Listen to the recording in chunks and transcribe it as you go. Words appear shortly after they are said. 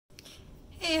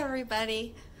Hey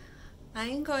everybody,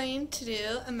 I'm going to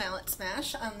do a mallet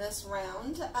smash on this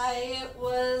round. I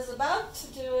was about to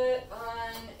do it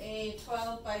on a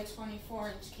 12 by 24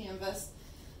 inch canvas,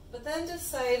 but then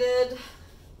decided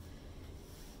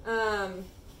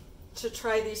to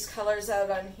try these colors out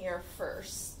on here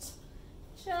first,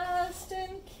 just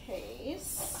in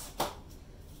case,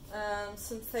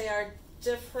 since they are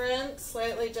different,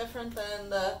 slightly different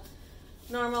than the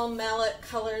normal mallet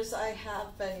colors I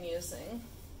have been using.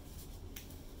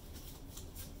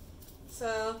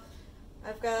 So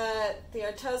I've got the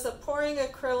ARTEZA Pouring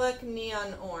Acrylic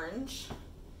Neon Orange,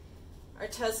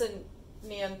 ARTEZA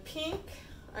Neon Pink,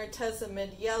 ARTEZA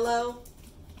Mid Yellow,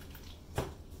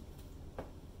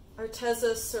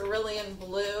 ARTEZA Cerulean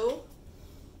Blue,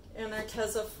 and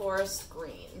ARTEZA Forest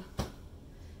Green.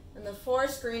 And the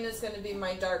forest green is going to be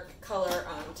my dark color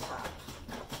on top.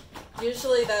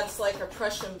 Usually that's like a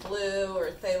Prussian blue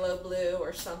or phthalo blue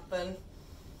or something,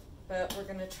 but we're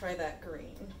going to try that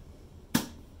green.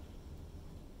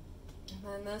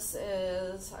 And then this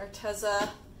is ARTEZA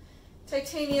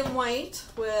Titanium White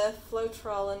with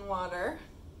Floetrol and water.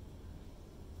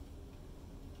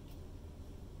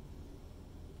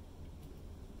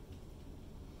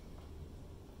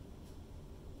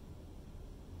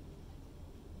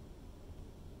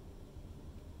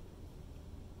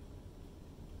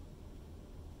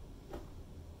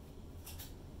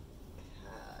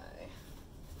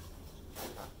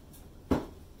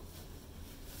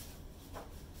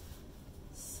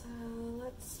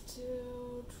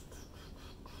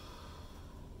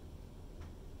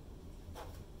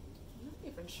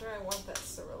 I'm sure I want that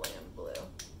cerulean blue.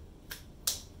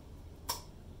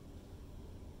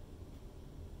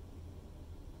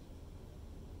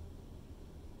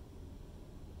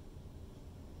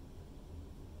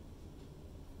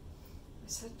 I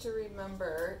just have to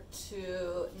remember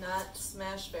to not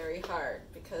smash very hard,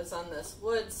 because on this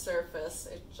wood surface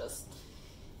it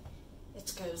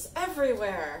goes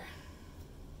everywhere.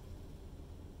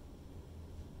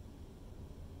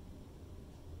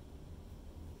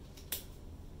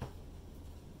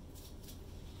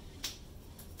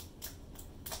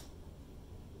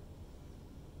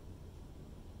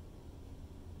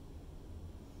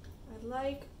 I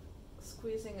like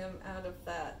squeezing them out of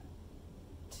that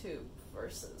tube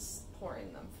versus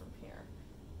pouring them from here.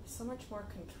 So much more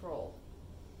control.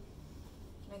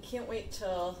 And I can't wait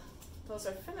till those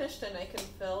are finished and I can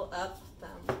fill up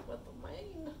them with the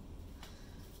wine.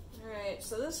 Alright,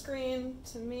 so this green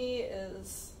to me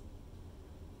is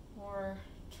more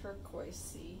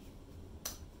turquoisey.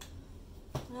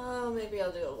 Oh, maybe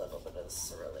I'll do a little bit of the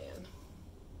cerulean.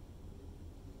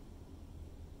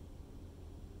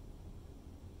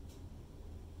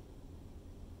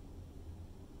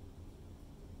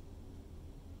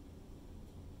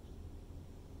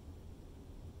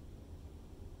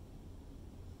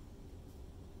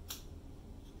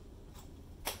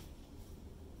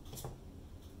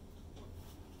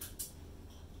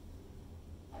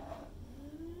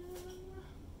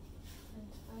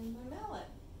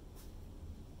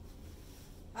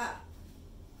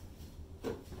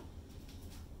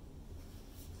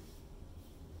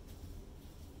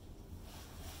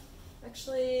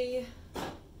 Actually,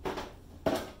 I'm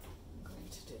going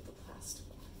to do the plastic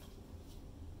one.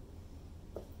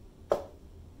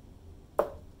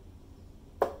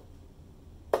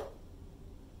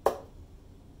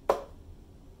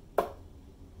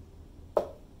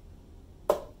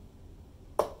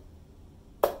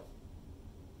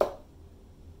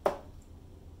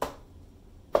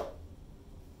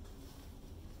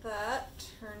 That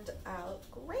turned out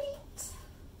great.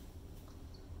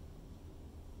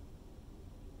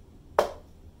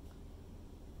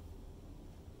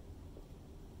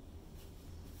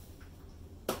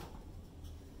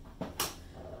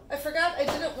 I forgot I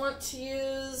didn't want to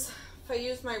use, if I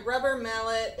use my rubber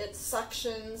mallet, it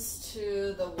suctions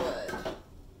to the wood.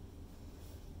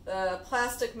 The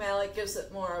plastic mallet gives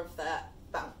it more of that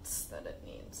bounce that it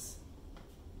needs.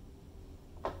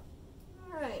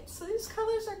 Alright, so these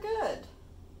colors are good.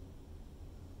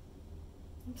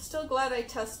 I'm still glad I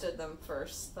tested them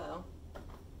first, though.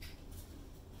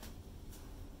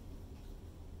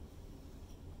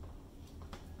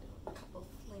 A couple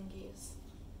flingies.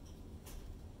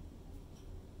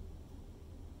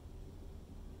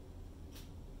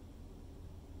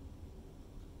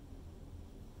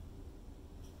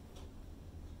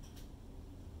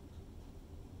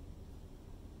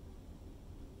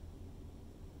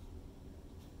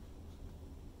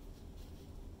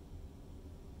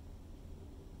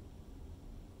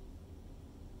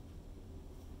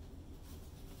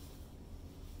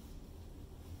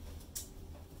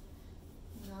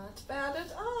 Not bad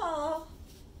at all.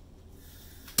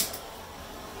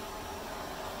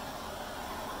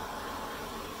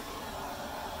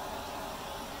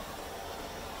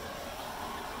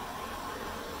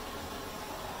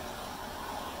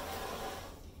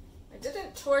 I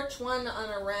didn't torch one on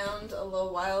a round a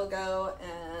little while ago,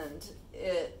 and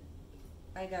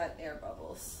I got air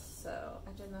bubbles, so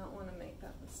I did not want to make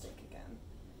that mistake again.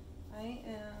 I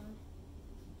am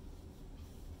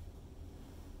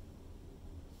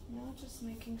now just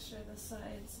making sure the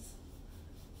sides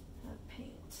have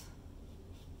paint.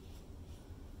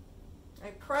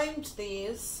 I primed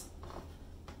these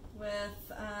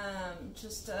with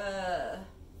just a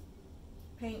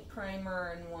paint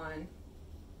primer and one.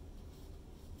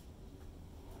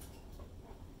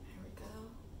 There we go.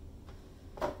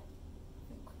 I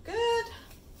think we're good.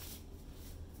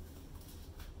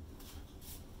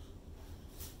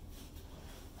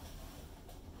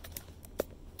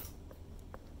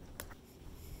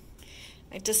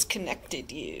 I disconnected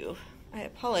you. I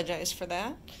apologize for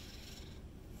that.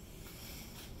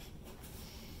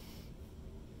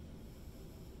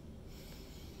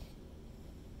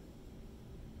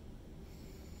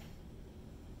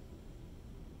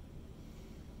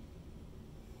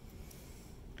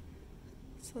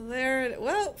 So there,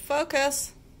 well,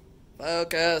 focus.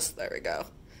 Focus, there we go.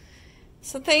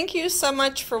 So thank you so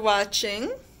much for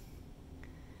watching,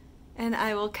 and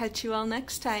I will catch you all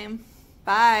next time.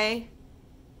 Bye.